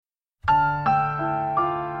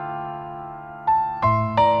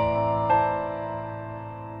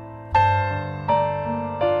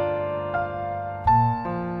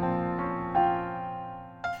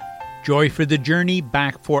Joy for the Journey,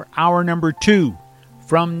 back for hour number 2.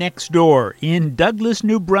 From next door in Douglas,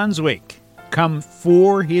 New Brunswick, Come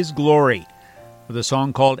For His Glory, with a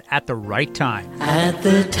song called At the Right Time. At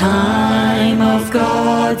the time of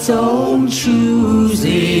God's own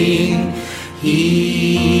choosing,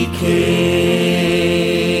 He came.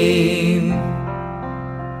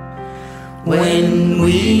 When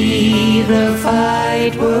we the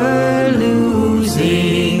fight were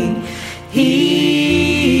losing,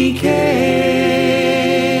 He came.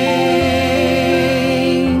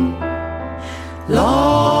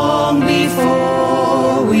 Long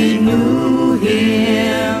before we knew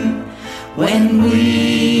Him, when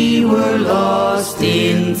we were lost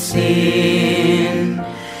in sin,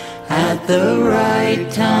 at the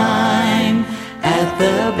right time, at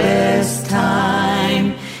the best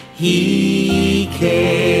time, He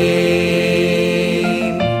came.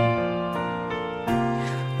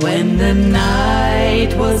 When the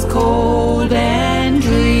night was cold and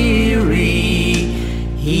dreary,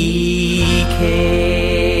 He came.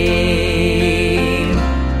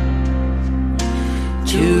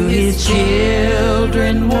 To His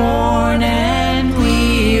children worn and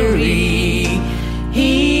weary,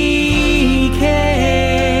 He came.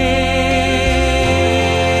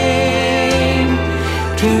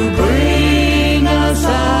 To bring us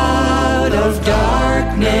out of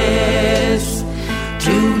darkness,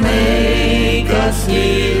 to make us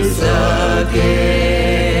His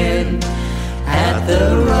again. At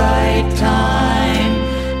the right time,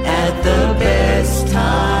 at the best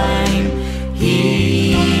time,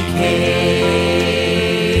 He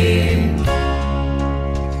came.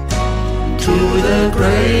 To the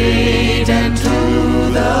great and to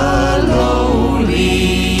the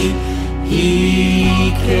lowly,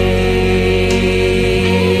 He came.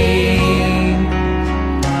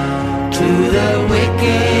 To the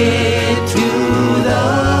wicked, to the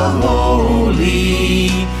holy,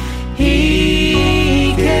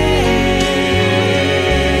 He came.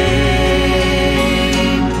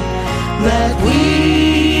 That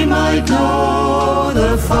we might know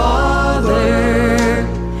the Father,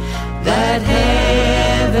 that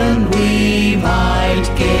heaven we might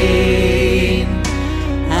gain.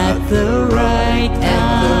 At the right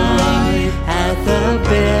time, at the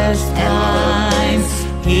best time,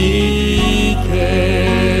 He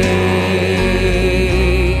came.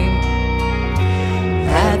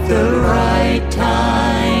 At the right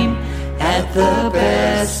time, at the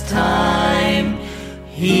best time,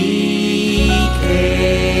 He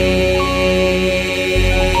came.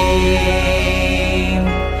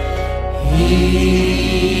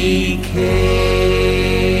 He came.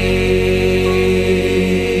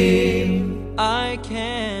 I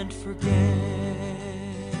can't forget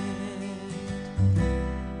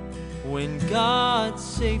when God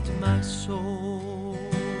saved my soul.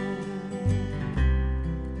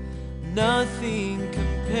 Nothing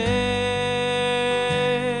compares,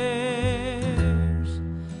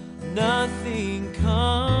 nothing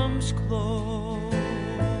comes close.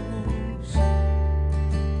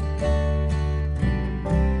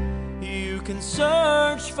 You can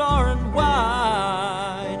search far and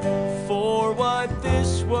wide for what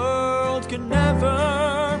this world could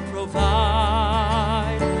never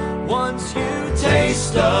provide. Once you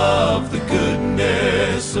taste of the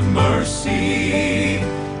goodness of mercy,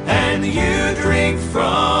 and you drink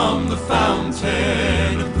from the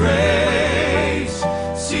fountain of grace,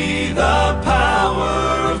 see the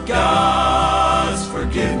power of God's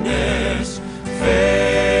forgiveness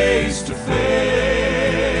face to face.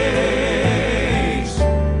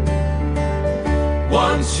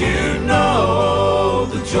 Once you know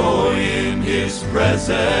the joy in His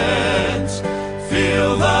presence,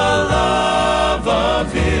 feel the love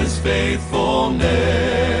of His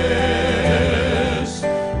faithfulness,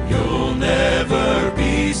 you'll never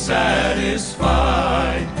be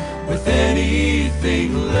satisfied with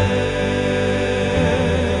anything less.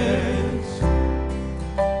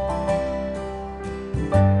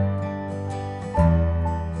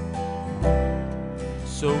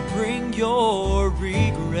 So bring your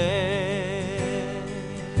regrets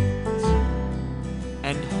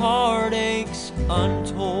and heartaches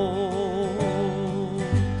untold.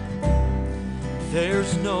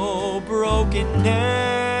 There's no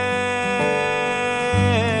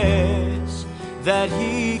brokenness that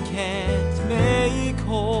He can't make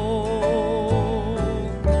whole.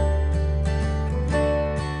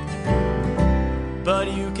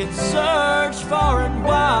 But you can search far and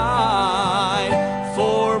wide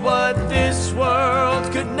for what this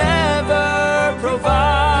world could never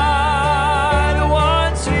provide.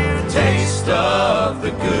 Once you taste of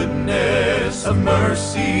the goodness of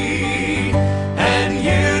mercy, and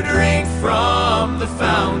you drink from the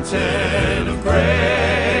fountain of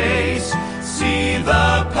grace. See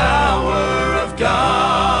the power of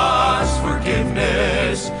God's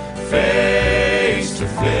forgiveness face to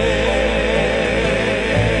face.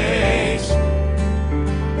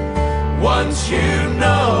 Once you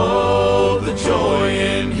know the joy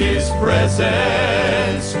in His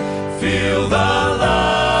presence, feel the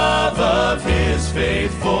love of His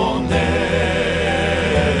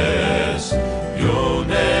faithfulness, you'll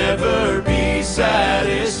never be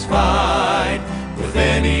satisfied with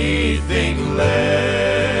anything less.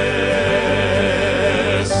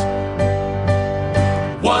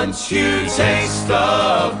 Once you taste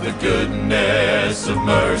of the goodness of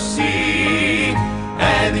mercy,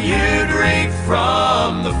 and you drink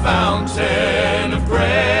from the fountain of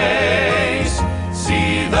grace,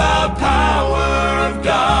 see the power of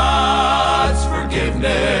God's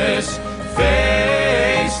forgiveness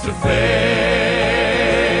face to face.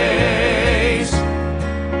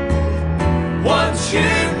 Once you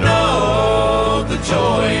know the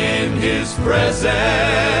joy in His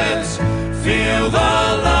presence, feel the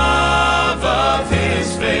love of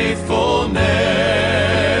His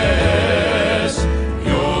faithfulness,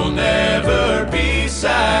 you'll never be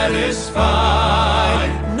satisfied.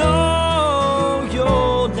 No,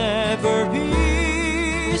 you'll never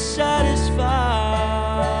be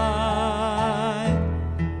satisfied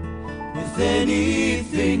with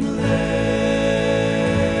anything less.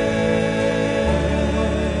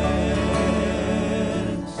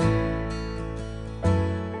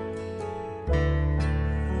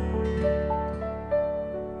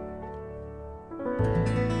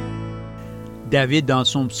 David, dans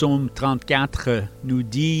son psaume 34, nous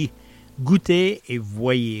dit « Goûtez et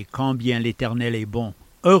voyez combien l'Éternel est bon.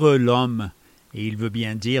 Heureux l'homme, et il veut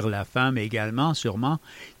bien dire la femme également sûrement,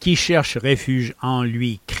 qui cherche refuge en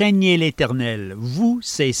lui. Craignez l'Éternel, vous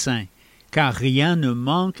ses saints, car rien ne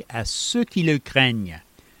manque à ceux qui le craignent. »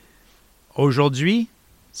 Aujourd'hui,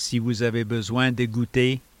 si vous avez besoin de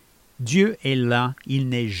goûter, Dieu est là, il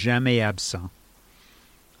n'est jamais absent.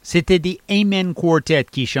 C'était des Amen Quartet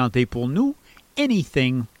qui chantaient pour nous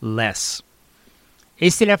Anything Less. Et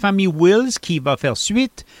c'est la famille Wills qui va faire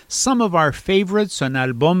suite. Some of Our Favorites, un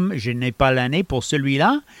album, je n'ai pas l'année pour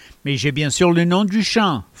celui-là, mais j'ai bien sûr le nom du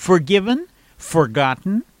chant, Forgiven,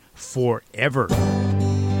 Forgotten, Forever.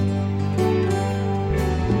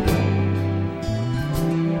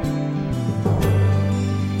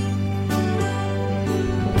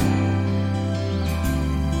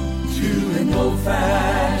 To an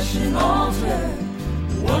old-fashioned altar,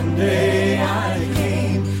 one day I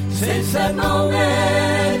came. Since that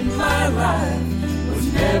moment, my life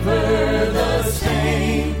was never the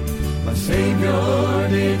same. My Savior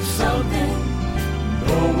did something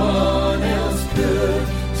no one else could.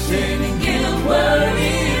 Sin and guilt were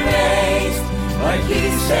erased, like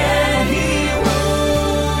He said He would.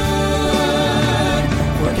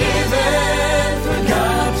 Forgiven,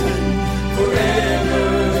 forgotten, forever.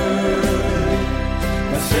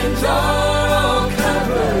 My sins are all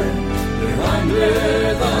covered, they're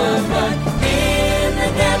under the blood. In the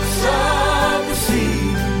depths of the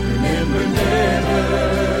sea, remember never.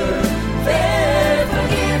 They're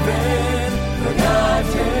forgiven,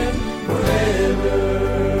 forgotten, forever.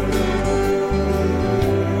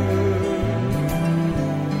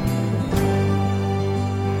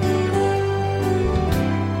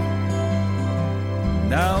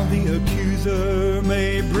 Now the accuser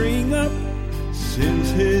may bring up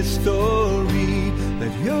sin's history,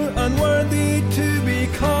 that you're unworthy to be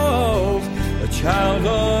called a child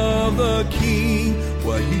of the King.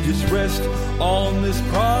 Well, you just rest on this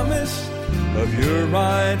promise of your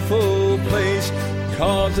rightful place,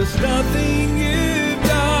 'cause it's nothing you've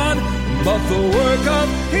done but the work of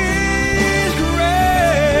His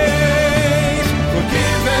grace.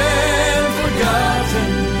 Forgiven, forgotten,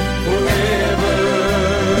 forever.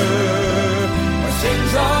 My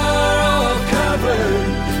sins are all covered,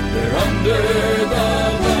 they're under the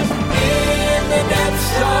blood. In the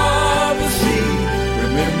depths of the sea,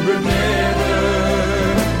 remember never.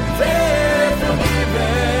 They're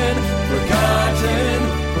forgiven, forgotten,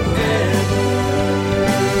 forever.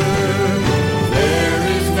 There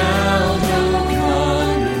is now no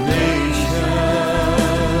condemnation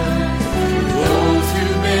for those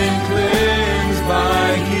who've been cleansed by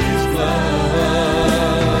His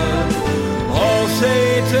blood. All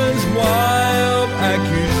Satan's wild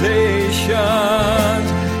accusations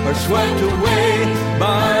are swept away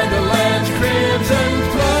by the Lamb's crimson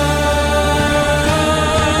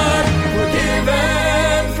flood.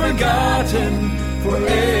 Forgiven, forgotten,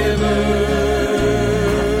 forever.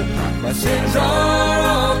 My sins are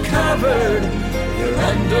all covered, they're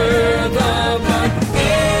under the blood.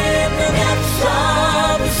 In the depths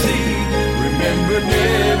of the sea, remember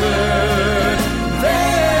never.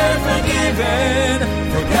 They're forgiven,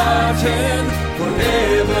 forgotten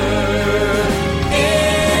forever.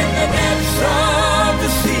 In the depths of the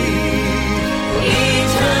sea,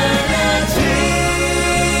 eternity.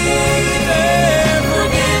 They're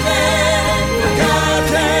forgiven,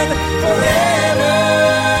 forgotten forever.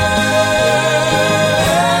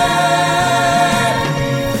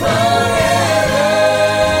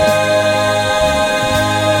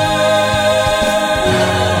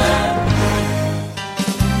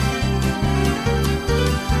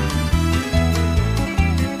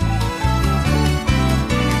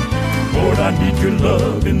 I need your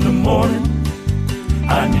love in the morning.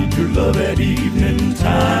 I need your love at evening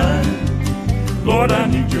time. Lord, I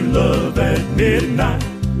need your love at midnight.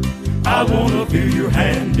 I want to feel your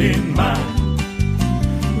hand in mine.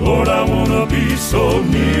 Lord, I want to be so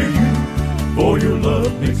near you, for your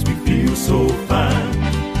love makes me feel so fine.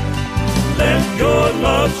 Let your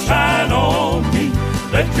love shine on me.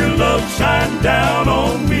 Let your love shine down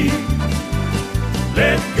on me.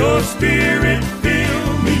 Let your spirit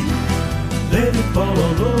fill me. Let it fall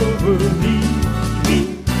all over me.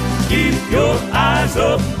 Keep your eyes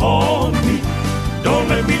upon me. Don't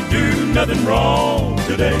let me do nothing wrong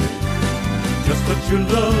today. Just let your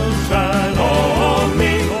love shine on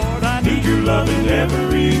me. Lord, I need your love in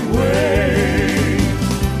every way.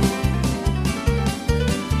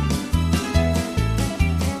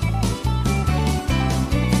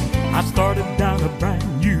 I started down a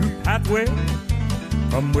brand new pathway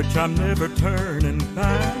from which I'm never turning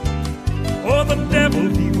back. Oh, the devil,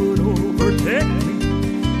 he would overtake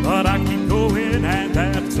me, but I keep going, and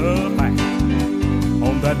that's a fact.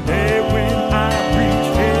 On that day when I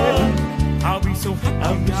reach heaven, I'll be so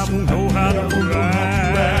happy I won't know how to go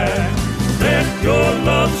back. Let your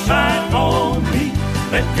love shine on me.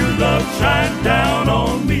 Let your love shine down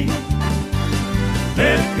on me.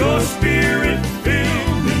 Let your spirit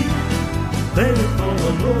fill me. Let it fall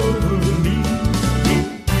all over me.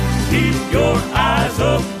 Keep your eyes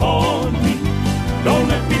upon me. Don't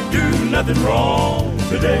let me do nothing wrong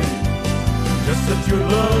today. Just let your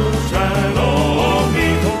love shine on me.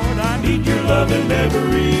 Lord, I need your love in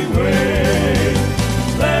every way.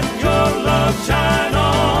 Let your love shine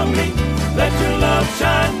on me. Let your love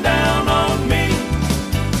shine down on me.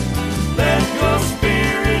 Let your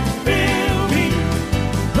spirit fill me.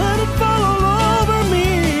 Let it fall all over me.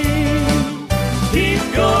 Keep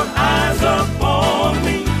your eyes upon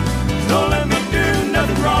me. Don't let me do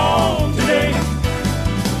nothing wrong today.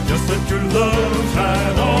 Just let your love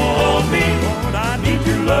shine on me. Lord, I need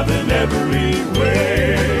your love in every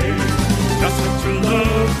way. Just let your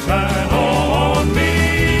love shine on me.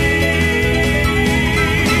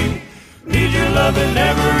 Need your love in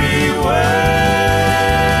every way.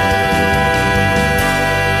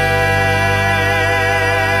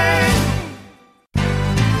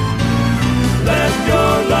 Let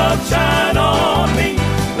your love shine on me.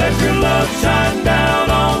 Let your love shine down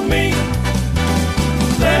on me.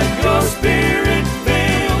 Let your spirit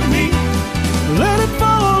fill me. Let it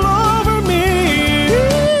fall all over me.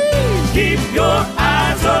 Keep your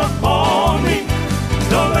eyes upon me.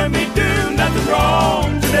 Don't let me do nothing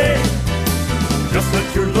wrong today. Just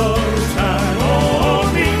let your love shine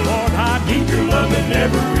on me. Lord, I need your love in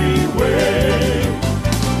every way.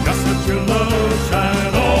 Just let your love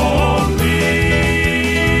shine on me.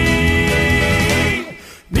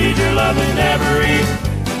 Need your love in every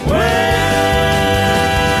way.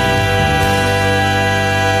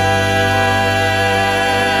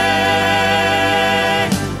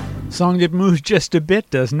 Song that moves just a bit,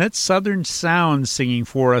 doesn't it? Southern Sound singing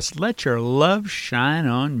for us, Let Your Love Shine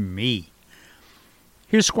on Me.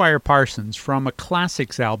 Here's Squire Parsons from a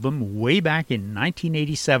classics album way back in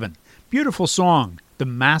 1987. Beautiful song, The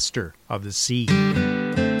Master of the Sea.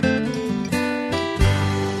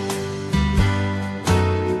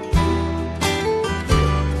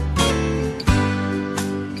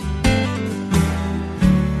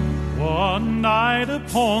 One night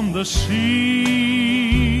upon the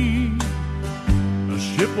sea, a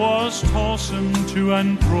ship was tossing to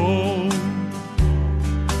and fro.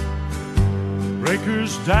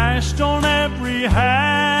 Breakers dashed on every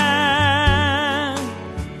hand,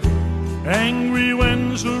 angry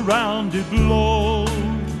winds around it blow.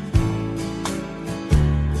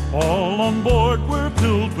 All on board were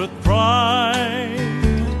filled with pride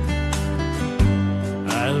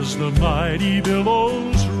as the mighty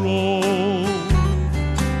billows roll.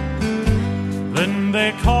 Then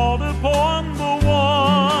they called upon the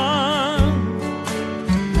one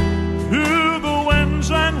who the winds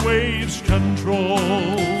and waves control.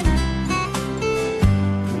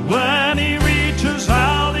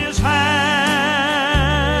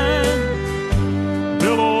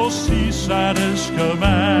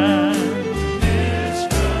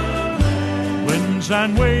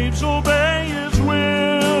 and waves obey his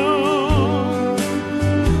will.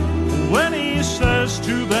 When he says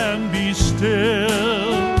to them, be still.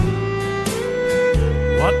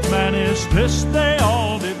 What man is this, they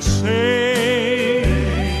all did say,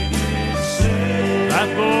 that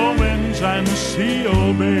the winds and sea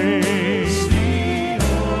obey.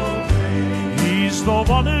 He's the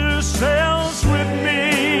one who sails with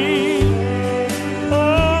me.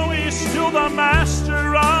 Oh, he's still the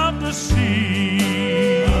master of the sea.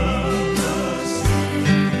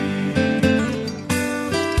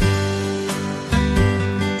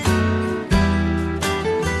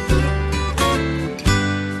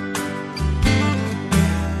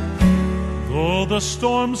 Though the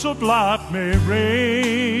storms of life may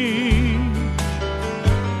rage,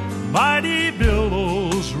 mighty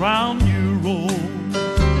billows round you roll,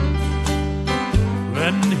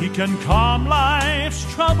 then he can calm life's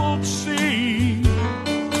troubled sea.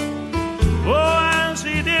 Oh, as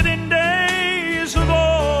he did in days of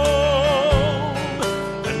old,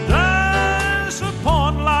 and as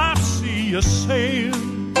upon life's sea you sail,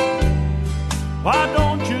 why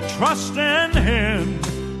don't you trust in him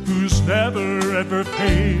who's never ever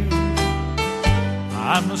failed?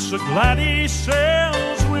 I'm so glad he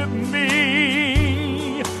sails with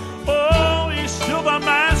me. Oh, he's still the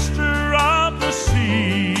master of the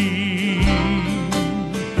sea.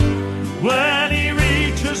 When he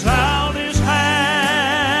reaches out his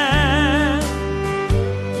hand,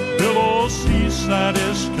 billows cease at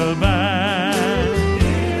his command.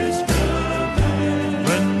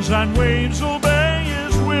 Winds and waves obey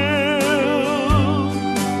his will.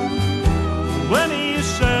 When he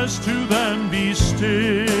says to them, be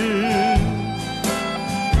still.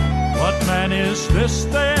 What man is this,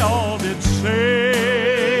 they all did say,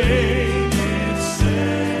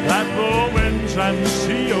 that the winds and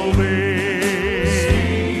sea obey.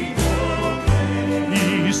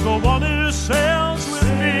 He's the one who sails with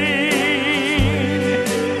me.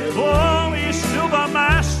 Oh, he's still the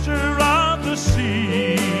master of the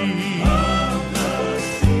sea.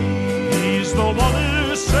 He's the one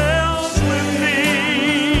who sails with me.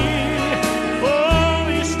 Oh,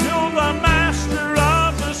 he's still the master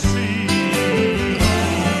of the sea.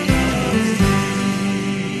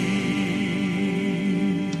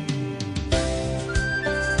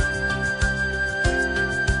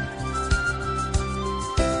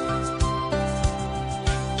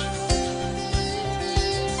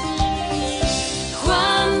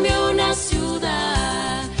 Juan vio una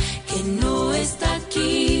ciudad que no está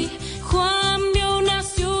aquí. Juan vio una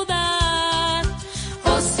ciudad,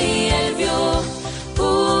 oh sí, él vio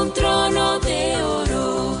un trono de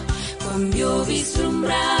oro. Juan vio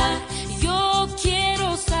vislumbrar. Yo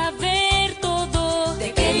quiero saber todo de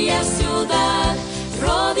aquella ciudad,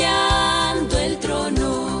 rodeando el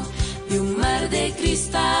trono de un mar de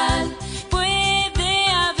cristal. Puede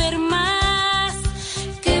haber más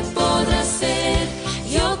que podrá ser.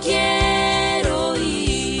 Yo quiero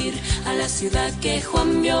ir a la ciudad que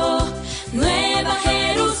Juan vio, Nueva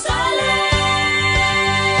Jerusalén.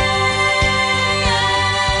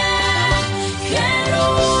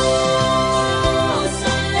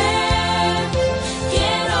 Jerusalén,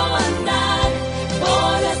 quiero andar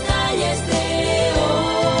por las calles de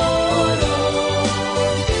oro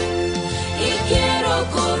y quiero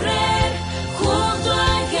correr junto a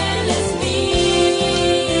ángeles mil.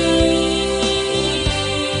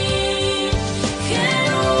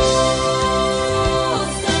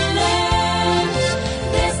 Jerusalén,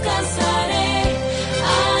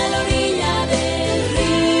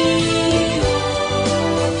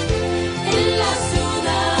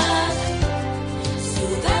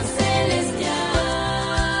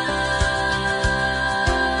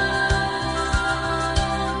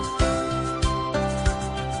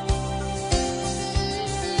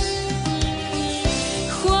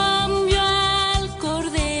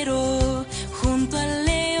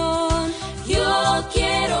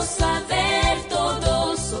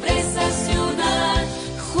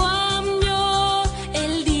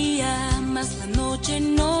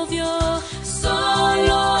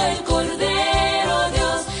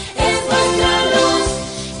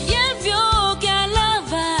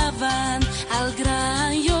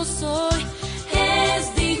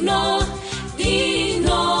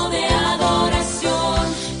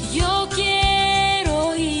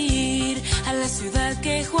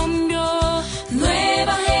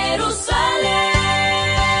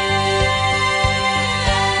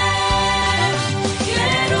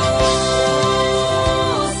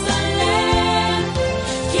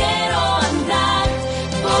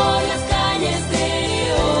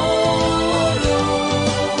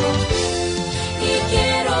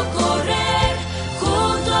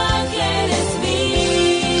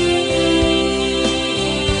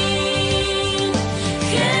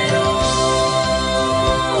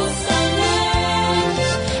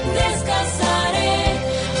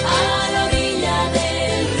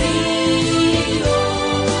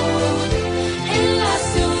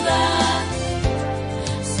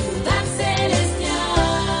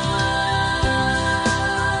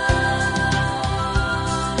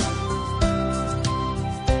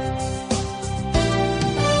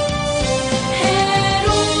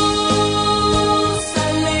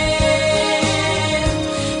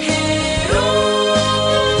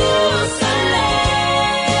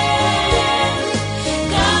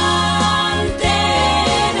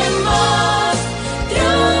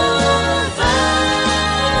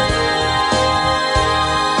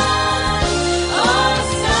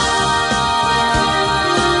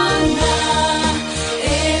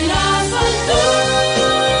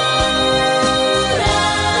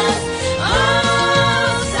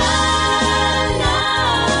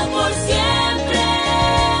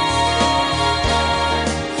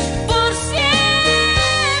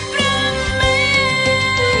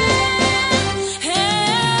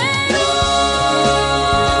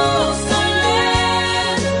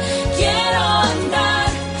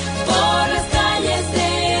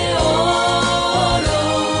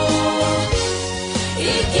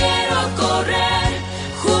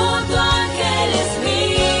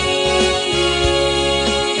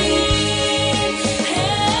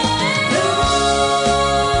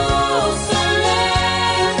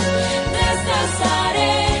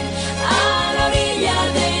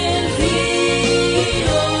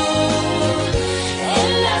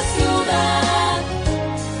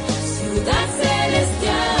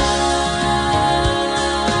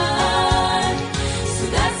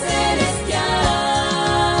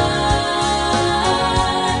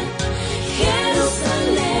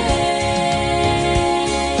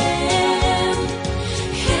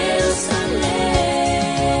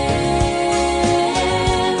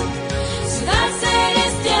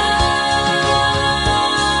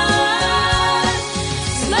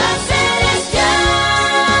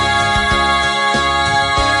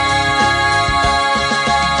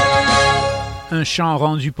 un chant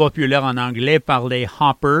rendu populaire en anglais par les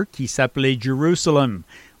Hoppers qui s'appelait Jerusalem.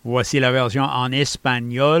 Voici la version en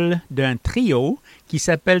espagnol d'un trio qui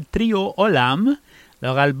s'appelle Trio Olam,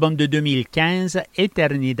 leur album de 2015,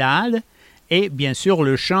 Eternidad, et bien sûr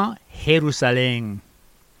le chant Jérusalem.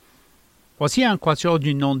 Voici un quatuor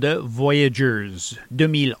du nom de Voyagers,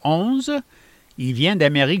 2011. Ils viennent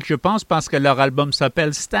d'Amérique, je pense, parce que leur album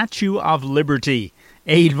s'appelle Statue of Liberty.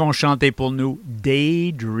 Et ils vont chanter pour nous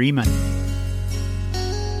Daydreamin'.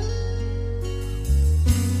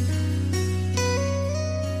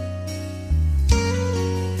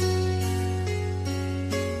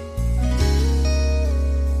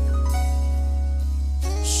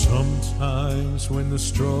 Sometimes when the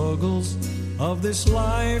struggles of this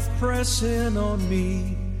life press in on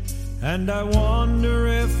me, and I wonder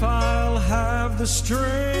if I'll have the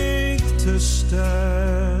strength to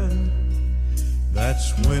stand,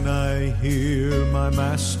 that's when I hear my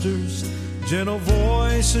master's gentle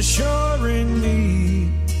voice assuring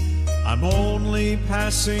me I'm only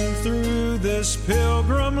passing through this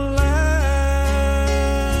pilgrim land,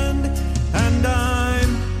 and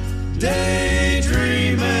I'm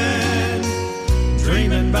daydreaming,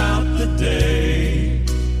 dreaming about the day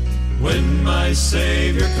when my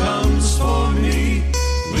Savior comes for me.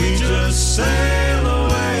 We just sail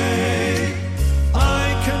away.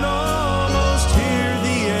 I can almost hear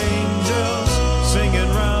the angels singing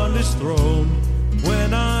round His throne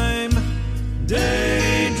when I'm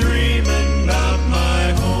daydreaming about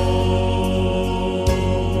my home.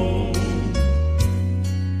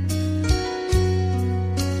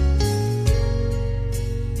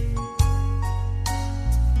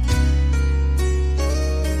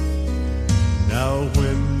 Now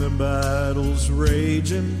when the battle's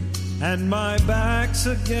raging and my back's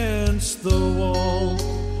against the wall,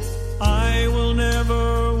 I will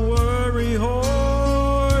never worry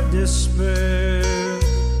or despair.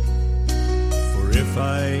 For if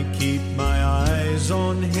I keep my eyes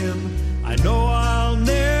on Him, I know I'll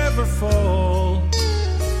never fall.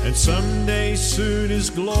 And someday soon His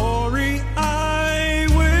glory I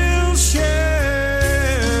will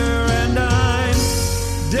share. And I'm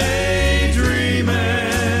daydreaming,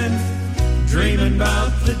 dreaming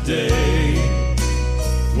about the day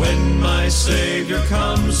when my Savior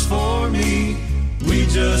comes for me. We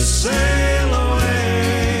just sail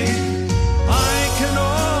away. I can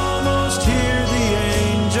almost hear the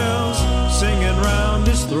angels singing round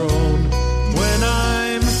His throne when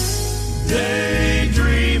I'm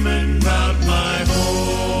daydreaming about my home.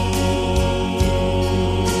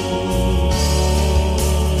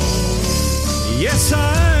 Yes,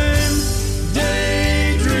 I'm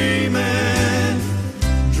daydreaming,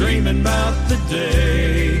 dreaming about the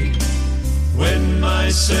day when my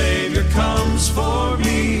Savior comes for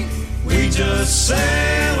me. We just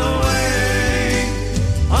sail away.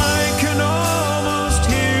 I can almost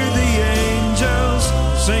hear the angels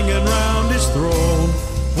singing round His throne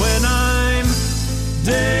when I'm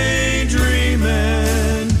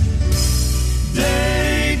daydreaming,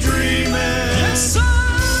 daydreaming. Yes,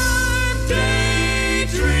 I'm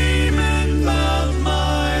daydreaming about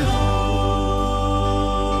my home.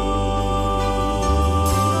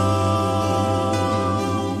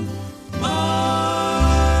 My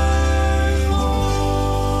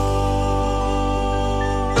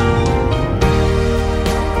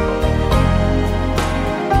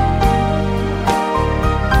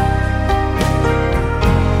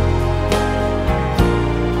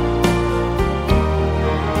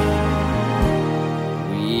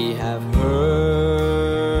We have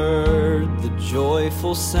heard the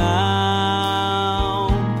joyful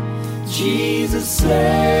sound. Jesus saves,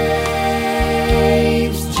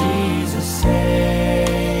 Jesus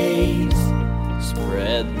saves.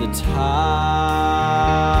 Spread the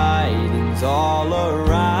tidings all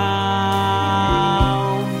around.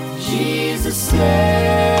 Jesus saves,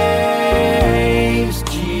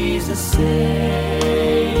 Jesus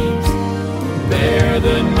saves. Bear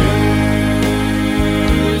the news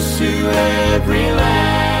to every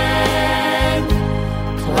land.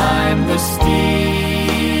 Climb the steeps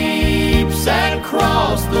and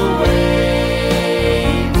cross the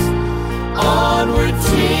waves. Onward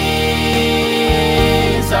 'tis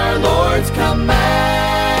our Lord's command.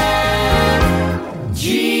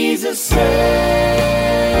 Jesus saves,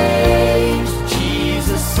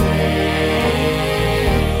 Jesus saves.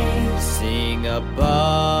 Sing above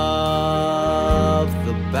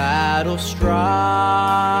the battle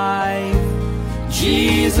strife.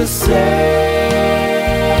 Jesus saves,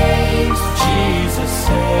 Jesus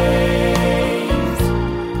saves.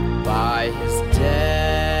 By His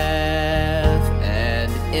death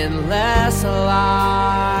and endless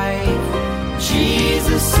life,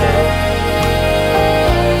 Jesus saves,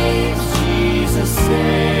 Jesus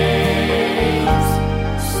saves.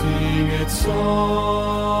 Sing it softly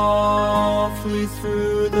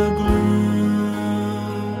through the gloom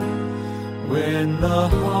when the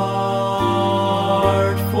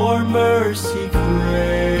heart for mercy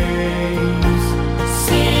craves.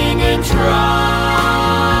 Sing in triumph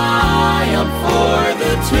for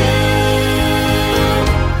the tomb.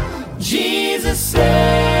 Jesus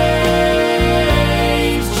saves,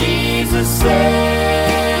 Jesus saves.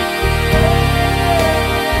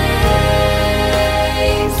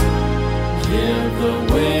 Give the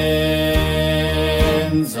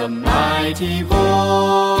winds a mighty voice.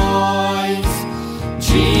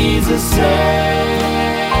 Jesus saves,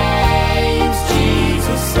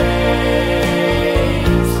 Jesus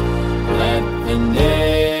saves. Let the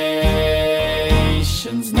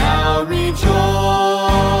nations now rejoice.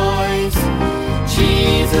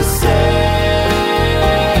 Jesus saves,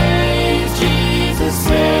 Jesus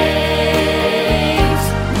saves.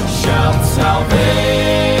 Shout salvation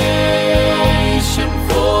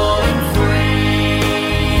full and free.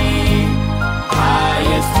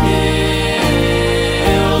 Highest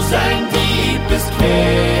hills and deepest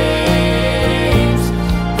caves.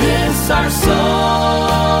 This our song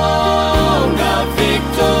of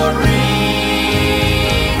victory.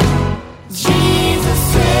 Jesus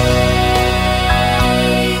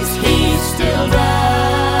saves, He still does.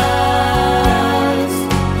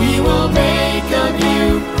 He will make of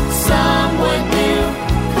you someone new,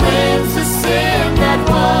 cleanse the sin that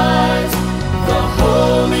was. The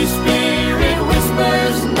Holy Spirit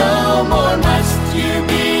whispers, no more must you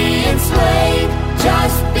be enslaved.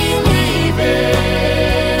 Just believe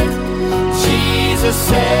it. Jesus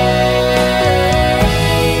saves.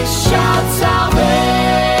 Shout salvation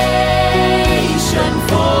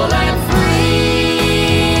full and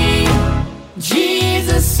free.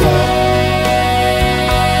 Jesus saves,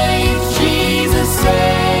 Jesus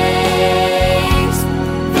saves.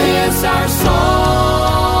 This our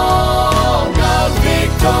song of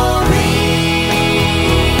victory.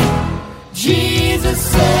 Jesus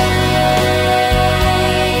saves,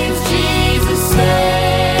 Jesus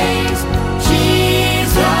saves,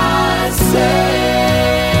 Jesus saves.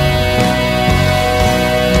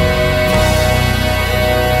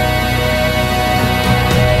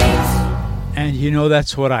 And you know,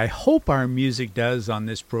 that's what I hope our music does on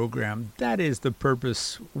this program. That is the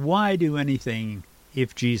purpose. Why do anything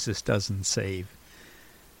if Jesus doesn't save?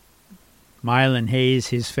 Mylan Hayes,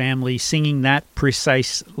 his family, singing that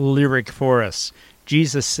precise lyric for us.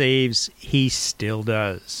 Jesus saves, He still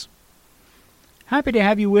does. Happy to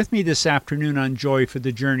have you with me this afternoon on Joy for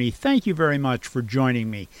the Journey. Thank you very much for joining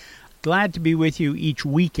me. Glad to be with you each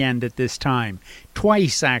weekend at this time.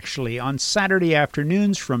 Twice, actually, on Saturday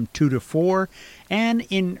afternoons from 2 to 4, and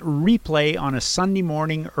in replay on a Sunday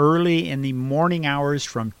morning early in the morning hours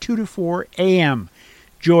from 2 to 4 a.m.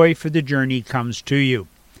 Joy for the Journey comes to you.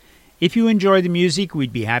 If you enjoy the music,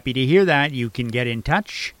 we'd be happy to hear that. You can get in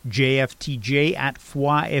touch.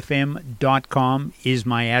 jftj@foifm.com is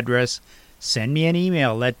my address. Send me an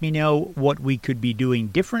email. Let me know what we could be doing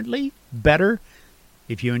differently, better.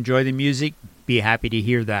 If you enjoy the music, be happy to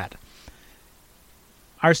hear that.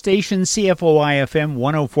 Our station, CFOI-FM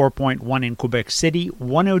 104.1 in Quebec City,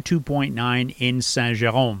 102.9 in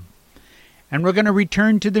Saint-Jérôme. And we're going to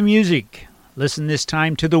return to the music. Listen this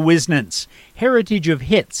time to the Wisnants. Heritage of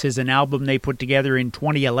Hits is an album they put together in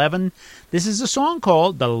 2011. This is a song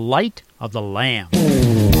called The Light of the Lamb.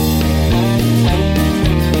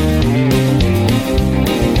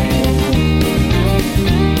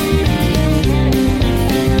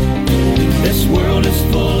 This world is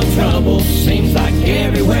full of trouble, seems like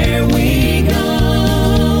everywhere we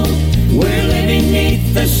go. We're living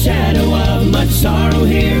neath the shadow of much sorrow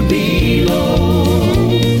here below.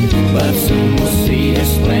 But soon we'll see a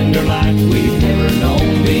splendor like we've never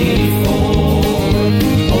known before.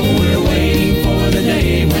 Oh, we're waiting for the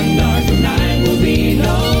day when dark of night will be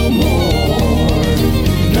no more.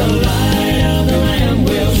 The light of the Lamb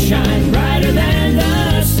will shine brighter than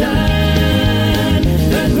the sun.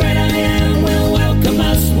 The great I Am will welcome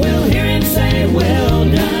us, we'll hear Him say, well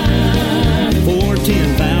done. For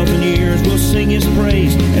 10,000 years we'll sing His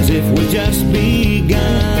praise as if we just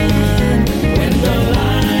begun. When the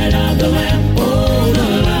light of the Lamb, oh,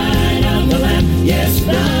 the light of the Lamb, yes,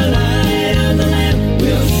 the light of the Lamb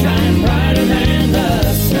will shine brighter than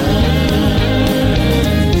the sun.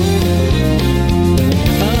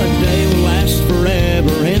 A day will last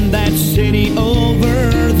forever in that city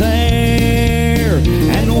over there.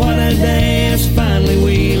 And what a day as finally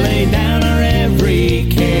we lay down our every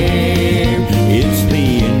care. It's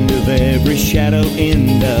the end of every shadow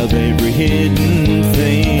end of every hidden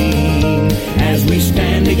thing. As we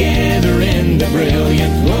stand together in the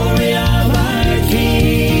brilliant glory of our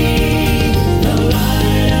King, the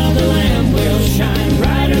light of the Lamb will shine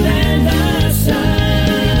brighter than the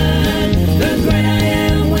sun. The great I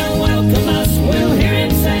am will welcome us, we'll hear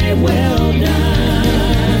him say, well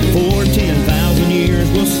done. For 10,000 years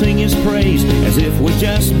we'll sing his praise as if we've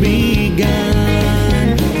just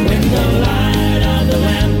begun. When the light of the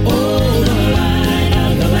Lamb, oh, the light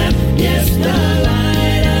of the Lamb, yes, the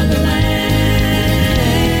light of the Lamb.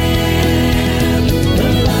 The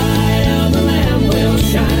light of the Lamb will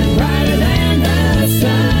shine brighter than the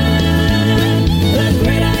sun. The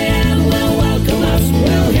great I am will welcome us,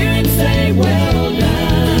 we'll hear him say, well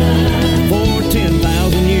done. For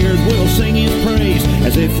 10,000 years we'll sing his praise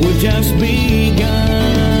as if we've just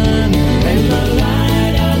begun. And the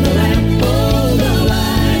light of the Lamb, oh, the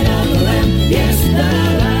light of the Lamb, yes, the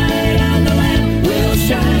light of the Lamb will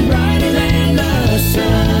shine brighter than the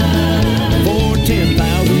sun. For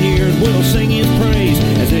 10,000 years we'll sing his praise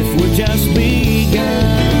as if we've just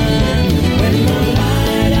begun. When the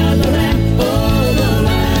light of the Lamb, oh, the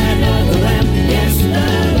light of the Lamb, yes, the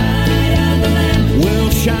light of the Lamb will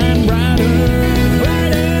shine brighter,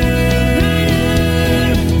 brighter,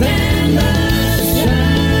 brighter than the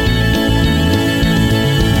sun.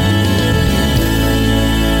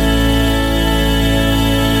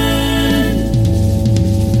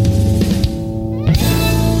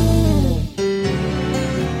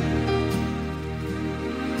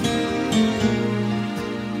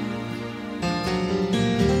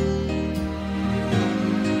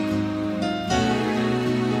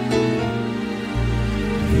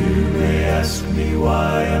 You may ask me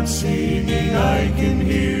why I'm singing. I can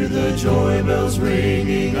hear the joy bells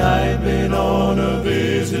ringing. I've been on a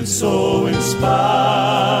visit so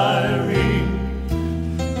inspiring.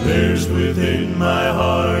 There's within my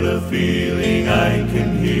heart a feeling. I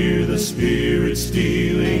can hear the Spirit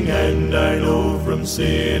stealing, and I know from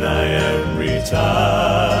sin I am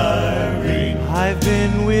retiring. I've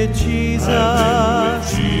been with Jesus, I've been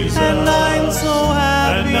with Jesus, and I'm so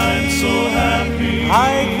happy. and I'm so happy.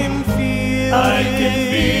 I can feel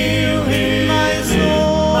Him my in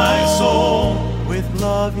soul. my soul. With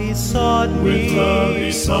love he sought me, With love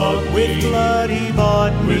he sought me, with blood he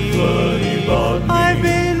bought me. with blood he bought me. I've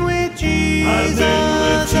been with Jesus, I've been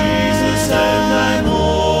with Jesus and I'm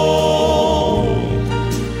home.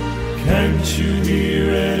 Can't you hear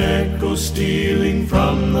an echo stealing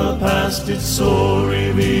from the past? It's so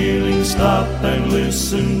revealing. Stop and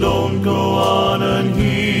listen, don't go on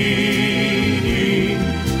unheeding.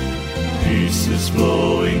 Peace is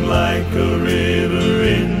flowing like a river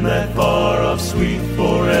in that far-off sweet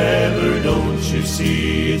forever. Don't you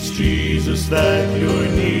see it's Jesus that you're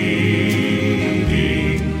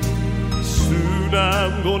needing? Soon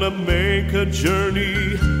I'm gonna make a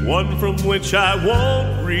journey, one from which I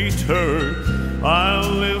won't return. I'll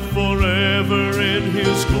live forever in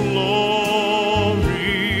his glory.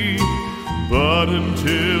 But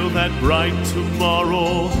until that bright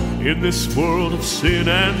tomorrow, in this world of sin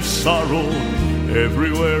and sorrow,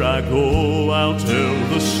 everywhere I go I'll tell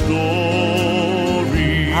the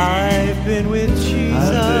story. I've been with Jesus,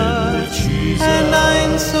 I've been with Jesus, and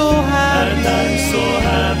I'm so happy. and I'm so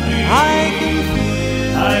happy.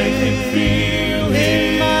 I can feel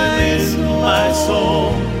Him in my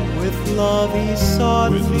soul. With love he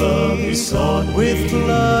sought With me, love he sought me, with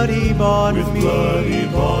blood he bought with me. blood he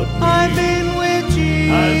bought me. I've been with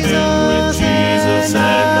Jesus, I've been with Jesus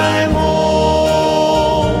and I'm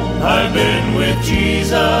home. I've been with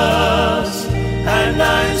Jesus and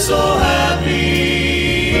I'm so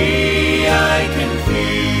happy. I can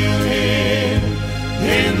feel Him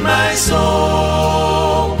in my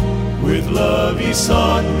soul. With love he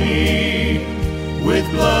sought me, with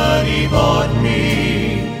blood he bought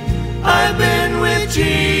me. I've been with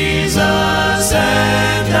Jesus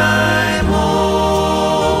and I'm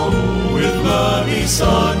home. With love he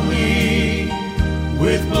sought me,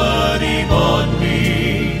 with blood he bought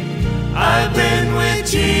me. I've been with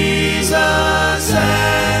Jesus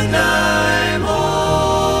and I'm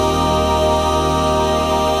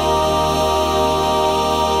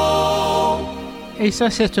home. Et ça,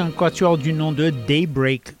 c'est un quatuor du nom de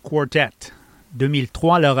Daybreak Quartet.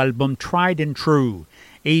 2003, leur album Tried and True.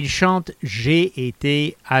 Et ils chantent « J'ai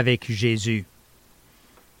été avec Jésus ».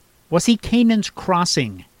 Voici Canaan's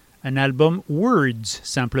Crossing, un album Words,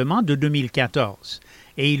 simplement, de 2014.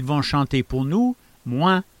 Et ils vont chanter pour nous «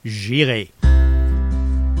 Moi, j'irai ».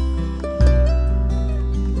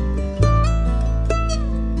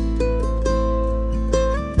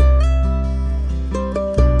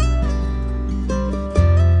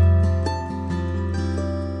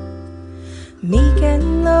 Meek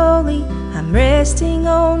and lowly, I'm resting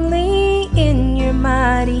only in your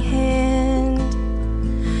mighty hand.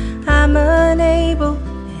 I'm unable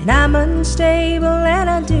and I'm unstable and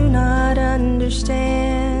I do not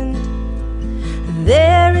understand.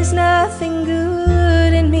 There is nothing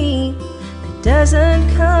good in me that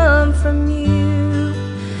doesn't come from you.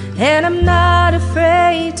 And I'm not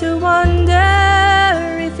afraid to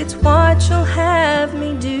wonder if it's what you'll have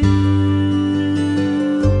me do.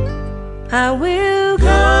 I will go,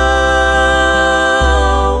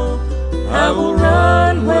 I will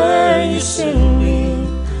run where you send me,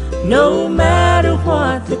 no matter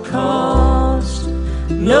what the cost,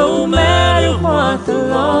 no matter what the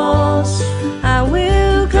loss. I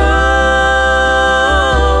will go,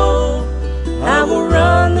 I will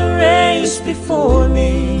run the race before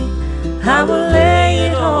me, I will lay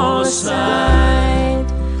it all aside,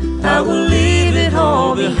 I will leave it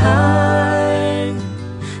all behind.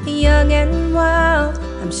 Young and wild,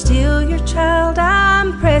 I'm still your child,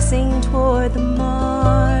 I'm pressing toward the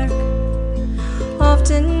mark.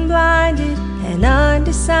 Often blinded and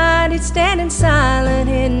undecided, standing silent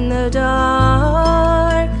in the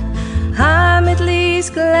dark. I'm at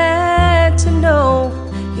least glad to know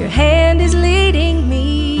your hand is leading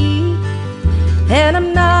me, and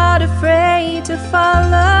I'm not afraid to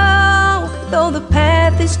follow, though the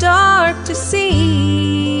path is dark to see.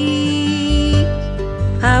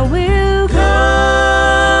 I will go,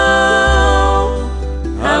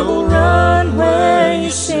 I will run where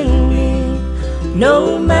you send me,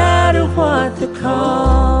 no matter what the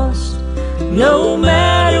cost, no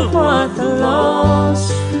matter what the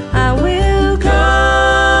loss. I will go,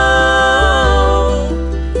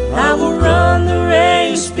 I will run the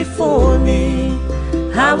race before me,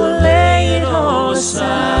 I will lay it all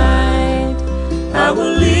aside, I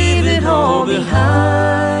will leave it all behind.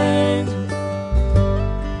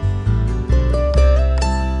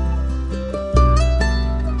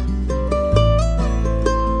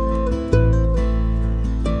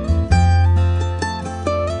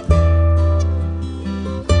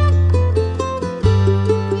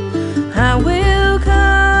 I will go,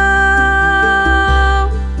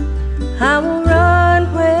 I will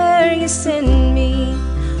run where you send me,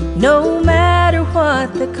 no matter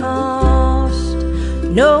what the cost,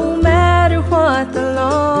 no matter what the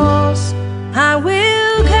loss. I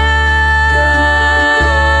will go,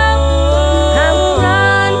 I will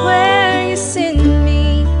run where you send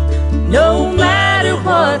me, no matter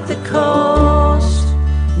what the cost,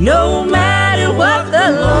 no matter what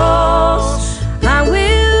the loss. I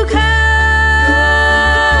will go,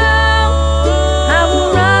 I will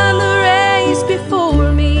run the race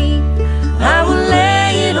before me, I will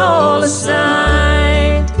lay it all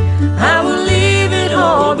aside, I will leave it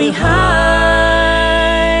all behind,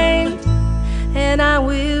 and I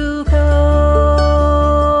will go.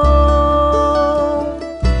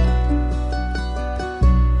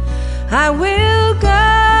 I will go.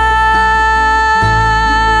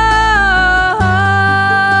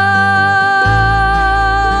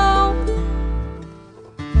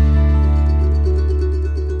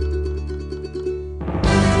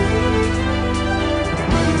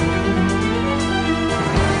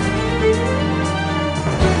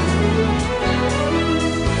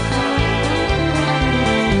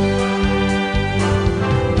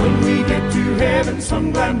 When we get to heaven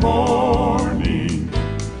some glad morning,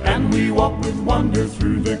 and we walk with wonder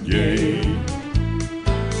through the gate,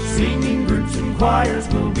 singing groups and choirs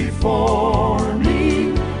will be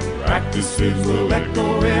forming, practices will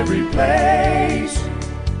echo every place,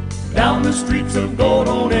 down the streets of gold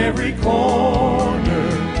on every corner,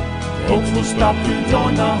 folks will stop to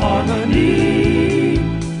join the harmony,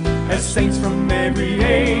 as saints from every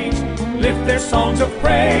age lift their songs of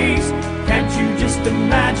praise. Can't you just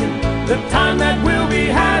imagine the time that we'll be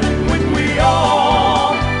having when we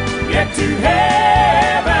all get to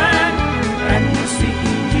heaven and we're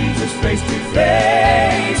seeking Jesus face to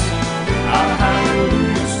face? Our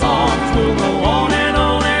hallelujah songs will go on and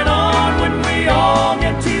on and on when we all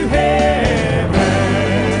get to heaven.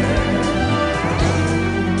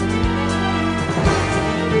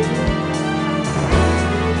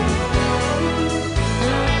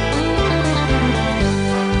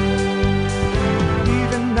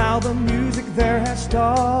 Even now the music there has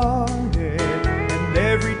started, and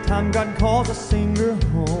every time God calls a singer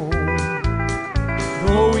home,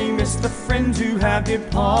 though we miss the friends who have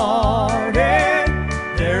departed,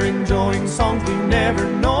 they're enjoying songs we've never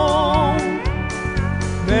known,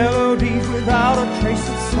 melodies without a trace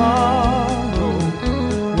of sorrow,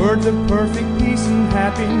 words of perfect peace and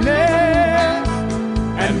happiness.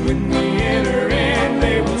 And when we enter in,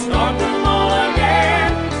 they will start them all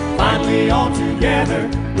again. Finally all together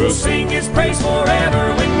will sing His praise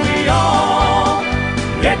forever when we all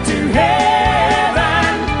get to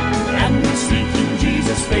heaven and we're seeking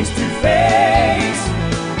Jesus face to face.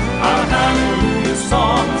 Our hallelujah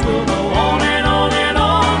songs will go on and on and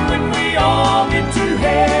on when we all get to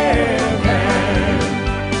heaven.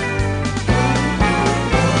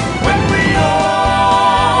 When we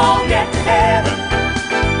all get to heaven,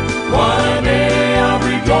 what a day of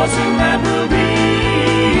rejoicing that will be.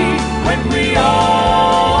 When we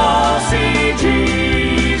all see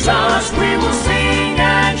Jesus, we will sing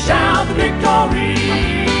and shout the victory.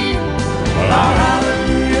 Well, our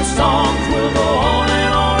hallelujah songs will go on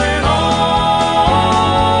and on and on.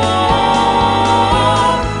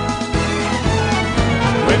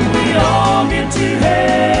 When we all get to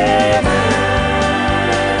heaven.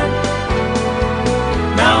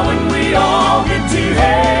 Now when we all get to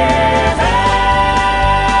heaven.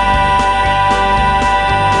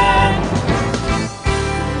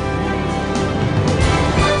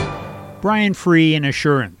 Brian Free and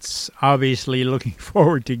Assurance, obviously looking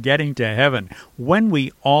forward to getting to heaven. When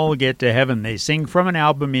we all get to heaven, they sing from an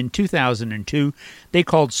album in 2002 they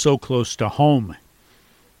called So Close to Home.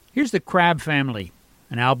 Here's the Crab Family.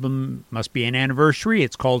 An album must be an anniversary.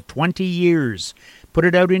 It's called 20 Years. Put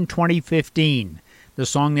it out in 2015. The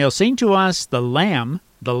song they'll sing to us, The Lamb,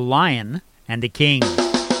 the Lion, and the King.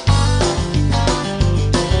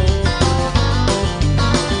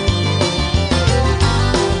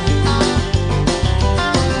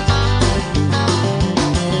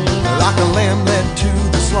 Like a lamb led to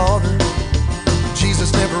the slaughter,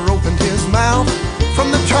 Jesus never opened His mouth. From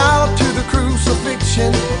the trial to the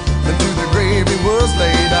crucifixion, and to the grave He was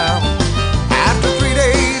laid out. After 3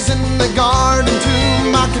 days in the garden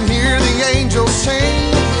tomb, I can hear the angels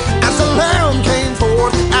sing, as the lamb came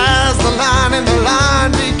forth, as the lion, and the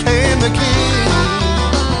lion became the king.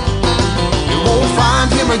 You won't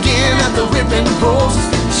find Him again at the whipping post,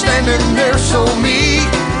 standing there so meek.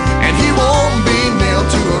 And He won't be nailed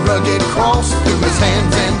to a rugged cross, through His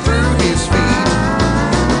hands and through His feet.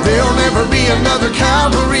 There'll never be another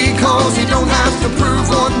Calvary, 'cause He don't have to prove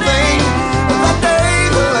one thing. That day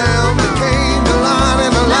the Lamb became the Lion,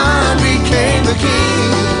 and the Lion became the King.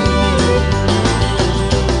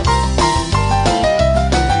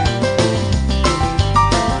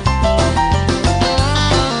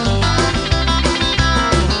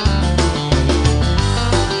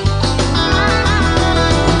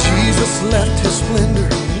 Left His splendor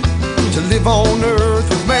to live on earth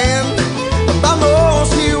with man. By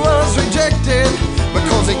most He was rejected,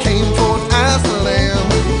 because He came forth as the Lamb.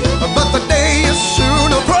 But the day is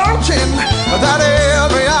soon approaching that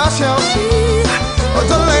every eye shall see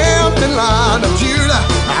the Lamb and Lion of Judah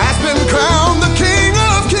has been crowned the King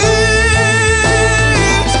of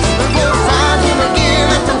Kings. And we'll find Him again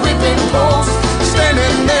at the whipping post,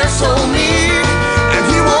 standing there so meek. And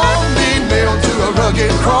He won't be nailed to a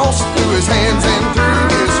rugged cross, through His hands and through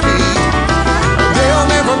His feet. There'll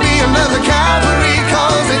never be another Calvary,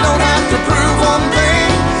 'cause He don't have to prove one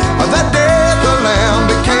thing. That day the Lamb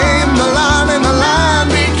became the Lion, and the Lion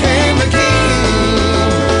became the King.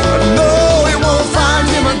 No, you won't find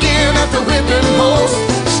Him again at the whipping post,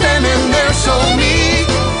 standing there so meek.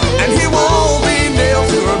 And He won't be nailed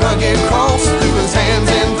to a rugged cross, through His hands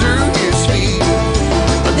and through His feet.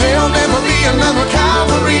 There'll never be another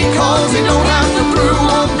Calvary, 'cause He don't have to prove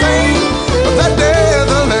one thing. That day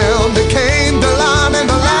the Lamb became the Lion, and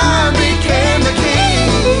the Lion became the King.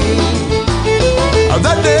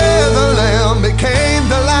 That day the Lamb became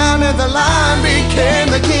the Lion, and the Lion became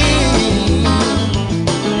the King.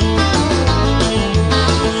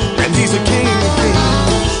 And He's the King of Kings.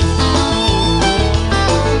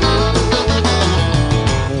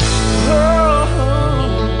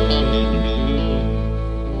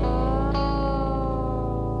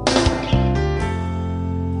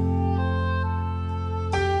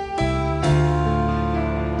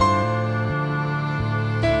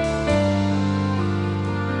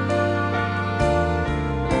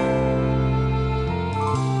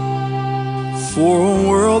 For a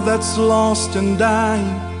world that's lost and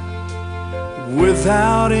dying,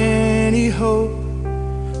 without any hope.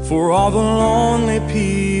 For all the lonely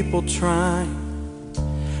people trying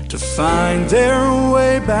to find their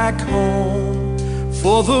way back home.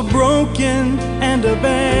 For the broken and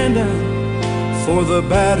abandoned, for the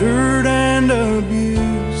battered and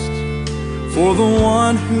abused, for the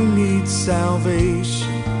one who needs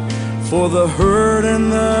salvation, for the hurt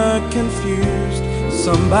and the confused.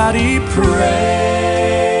 Somebody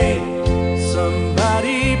pray,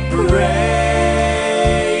 somebody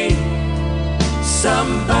pray,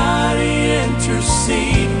 somebody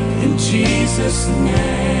intercede in Jesus' name.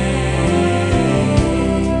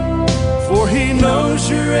 For he knows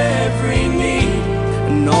your every need,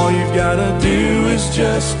 and all you've gotta do is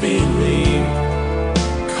just believe.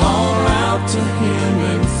 Call out to him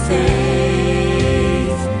in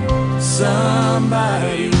faith.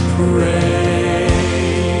 Somebody pray.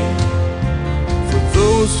 For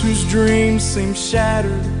those whose dreams seem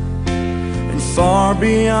shattered and far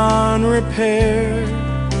beyond repair,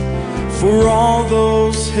 for all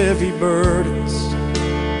those heavy burdens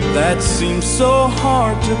that seem so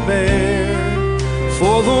hard to bear,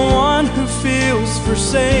 for the one who feels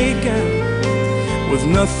forsaken with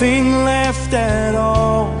nothing left at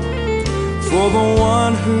all, for the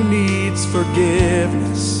one who needs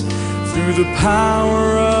forgiveness through the power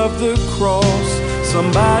of the cross.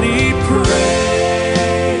 Somebody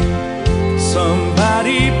pray,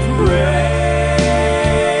 somebody pray,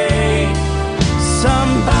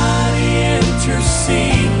 somebody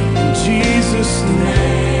intercede in Jesus'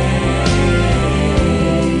 name.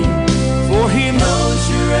 For he knows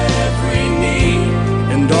your every need,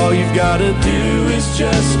 and all you've gotta do is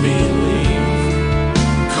just believe.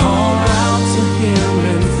 Call out to him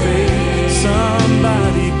in faith.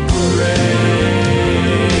 Somebody pray.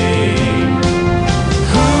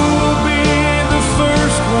 Who will be the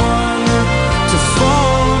first one to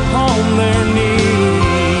fall upon their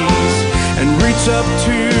knees and reach up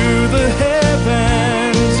to the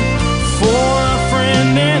heavens for a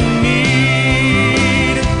friend in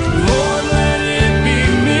need? Lord, let it be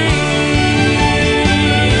me.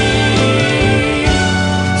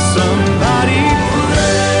 Somebody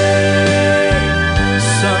pray,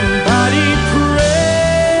 somebody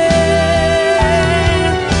pray,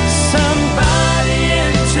 somebody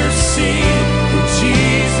intercede in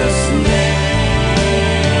Jesus' name.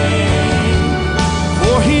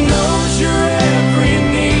 For he knows your every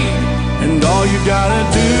need, and all you gotta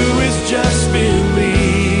do is just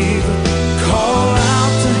believe. Call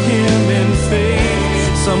out to him in faith.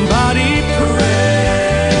 Somebody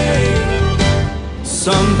pray,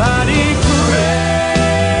 somebody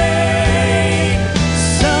pray,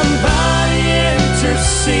 somebody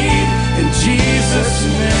intercede in Jesus'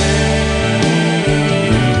 name.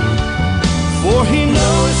 For he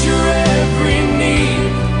knows your every need,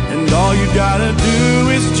 and all you gotta do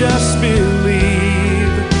is just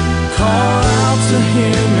believe. Call out to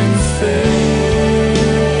him in faith.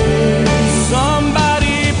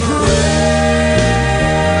 Somebody pray,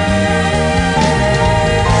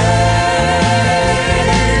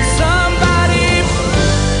 somebody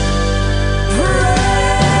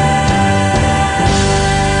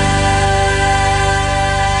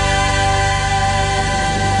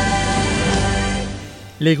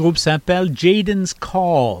Les groupes s'appellent Jaden's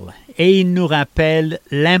Call et ils nous rappellent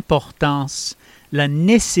l'importance, la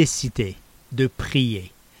nécessité de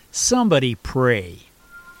prier. Somebody pray.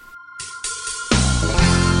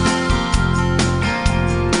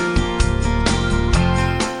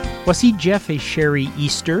 Voici Jeff et Sherry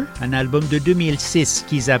Easter, un album de 2006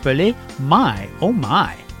 qu'ils appelaient My Oh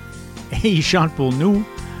My. Et ils chantent pour nous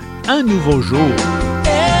Un nouveau jour.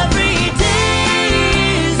 Every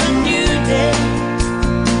day is a new day.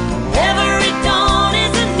 Every dawn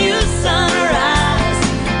is a new sunrise.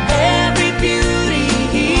 Every beauty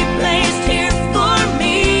he placed here for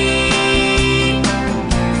me.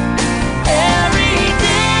 Every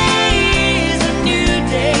day is a new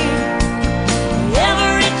day.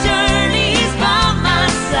 Every journey's by my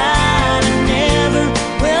side, and never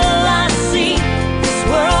will I see this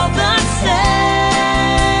world the same.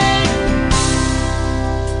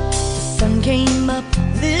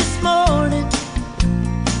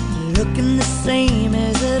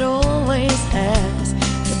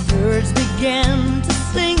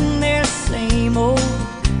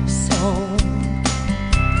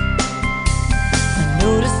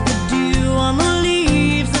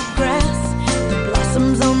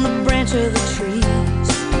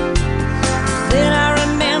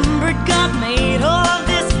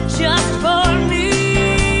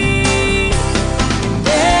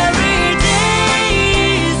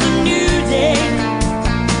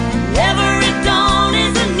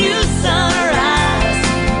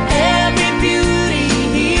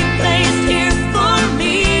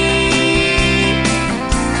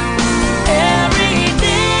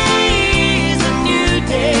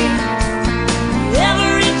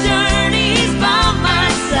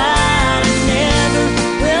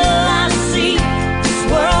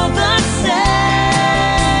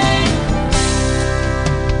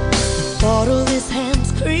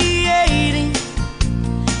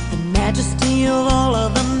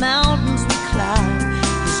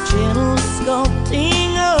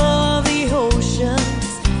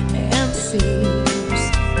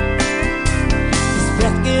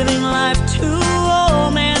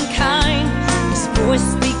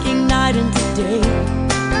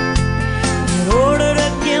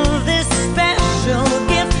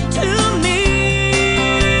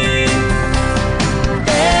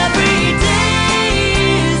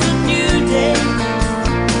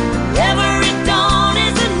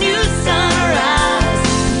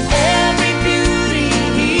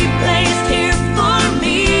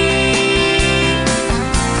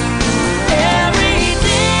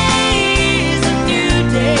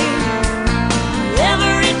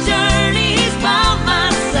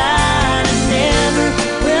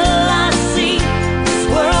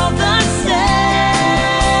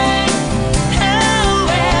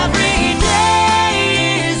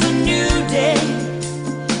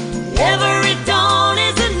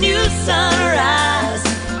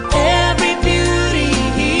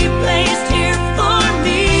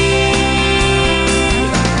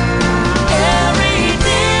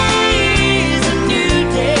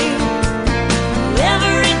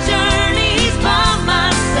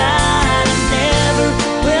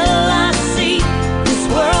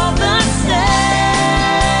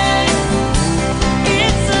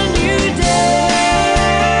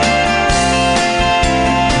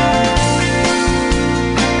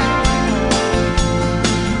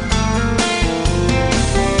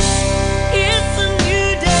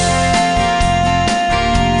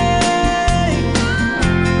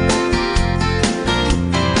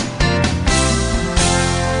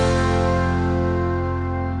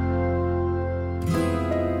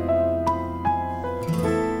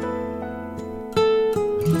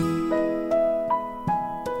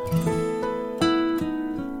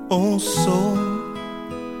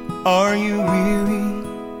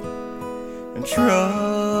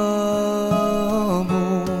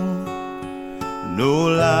 no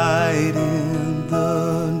light in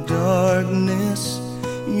the darkness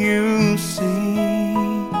you see.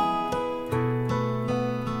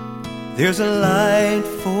 There's a light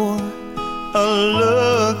for a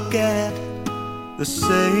look at the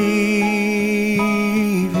Savior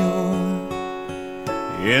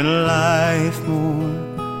in a life more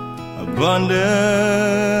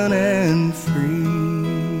abundant and free.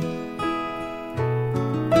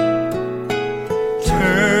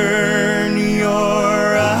 Turn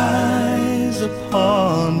your eyes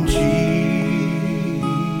upon Jesus.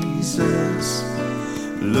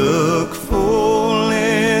 Look full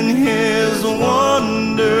in His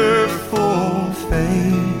wonderful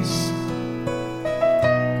face,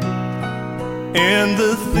 and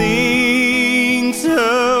the things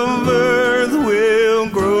of earth will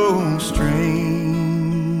grow strangely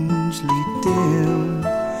dim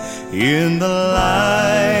in the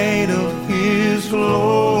light of His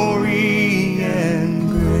glory and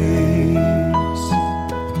grace.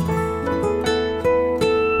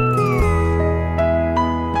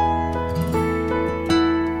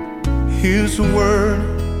 His word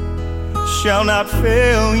shall not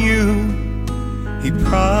fail you, He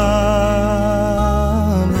promised.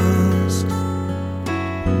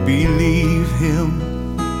 Believe Him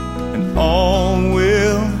and all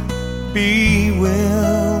will be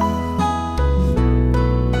well.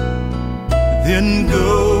 Then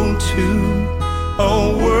go to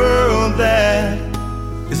a world that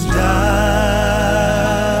is dying,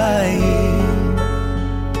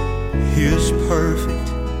 His perfect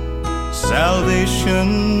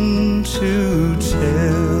salvation to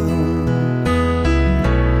tell.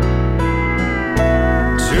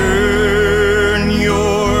 Turn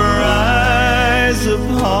your eyes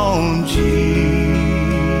upon Jesus.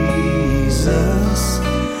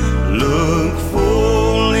 Look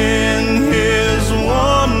full in His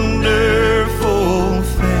wonderful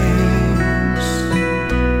face.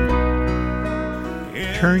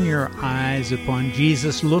 Turn your eyes upon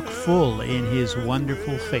Jesus, look full in His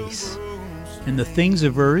wonderful face, and the things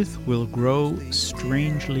of earth will grow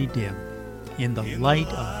strangely dim in the light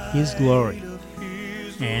of His glory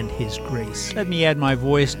and His grace. Let me add my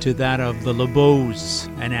voice to that of the LeBeaus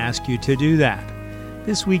and ask you to do that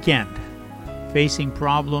this weekend. Facing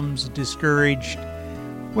problems, discouraged,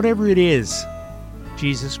 whatever it is,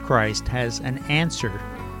 Jesus Christ has an answer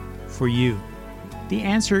for you. The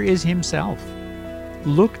answer is Himself.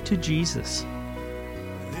 Look to Jesus.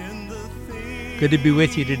 Good to be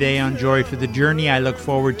with you today on Joy for the Journey. I look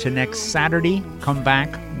forward to next Saturday. Come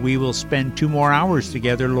back. We will spend 2 more hours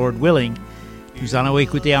together, Lord willing. Nous allons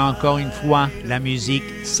écouter encore une fois la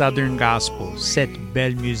musique Southern Gospel, cette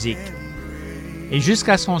belle musique. Et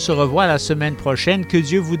jusqu'à ce qu'on se revoie la semaine prochaine, que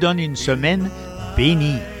Dieu vous donne une semaine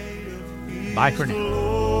bénie. Bye for now.